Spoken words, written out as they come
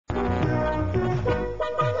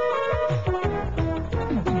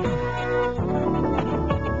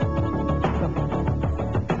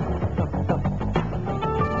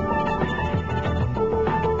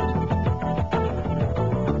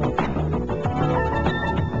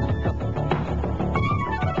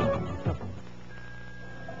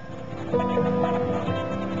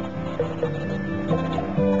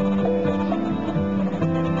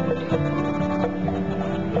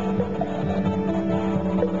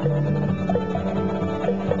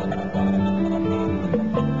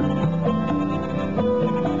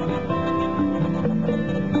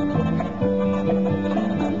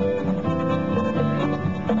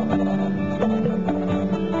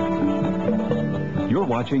You're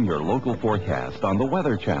watching your local forecast on the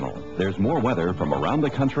Weather Channel. There's more weather from around the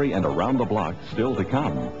country and around the block still to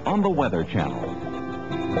come on the Weather Channel.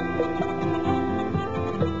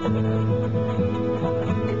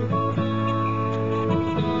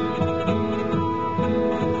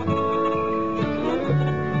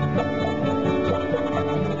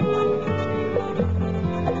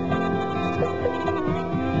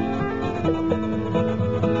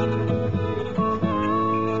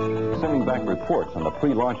 Reports on the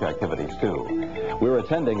pre-launch activities, too. We're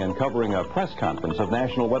attending and covering a press conference of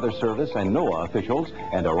National Weather Service and NOAA officials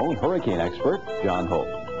and our own hurricane expert, John Hope.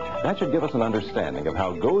 That should give us an understanding of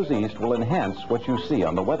how Goes East will enhance what you see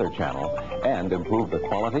on the Weather Channel and improve the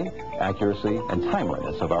quality, accuracy, and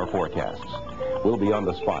timeliness of our forecasts. We'll be on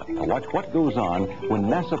the spot to watch what goes on when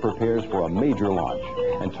NASA prepares for a major launch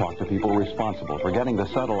and talk to people responsible for getting the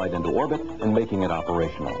satellite into orbit and making it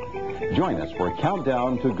operational. Join us for a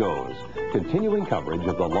countdown to GOES, continuing coverage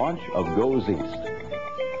of the launch of Goes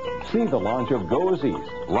East. See the launch of Goes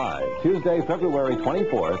East live Tuesday, February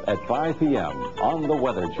 24th at 5 p.m. on the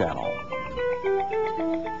Weather Channel.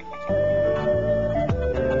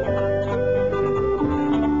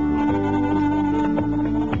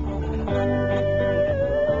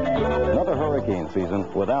 Another hurricane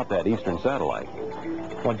season without that eastern satellite.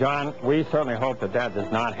 Well, John, we certainly hope that that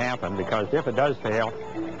does not happen, because if it does fail,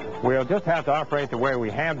 we'll just have to operate the way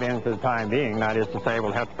we have been for the time being. That is to say,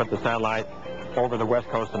 we'll have to put the satellite over the west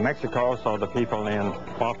coast of Mexico so the people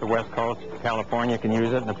off the west coast of California can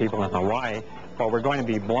use it and the people in Hawaii. But we're going to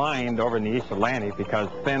be blind over in the East Atlantic because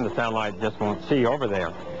then the satellite just won't see over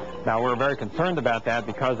there. Now, we're very concerned about that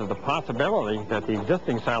because of the possibility that the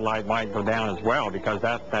existing satellite might go down as well, because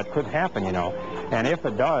that could happen, you know. And if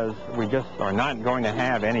it does, we just are not going to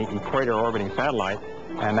have any equator orbiting satellite.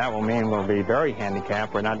 And that will mean we'll be very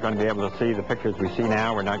handicapped. We're not going to be able to see the pictures we see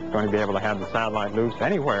now. We're not going to be able to have the satellite loose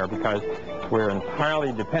anywhere because we're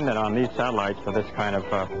entirely dependent on these satellites for this kind of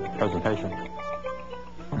presentation.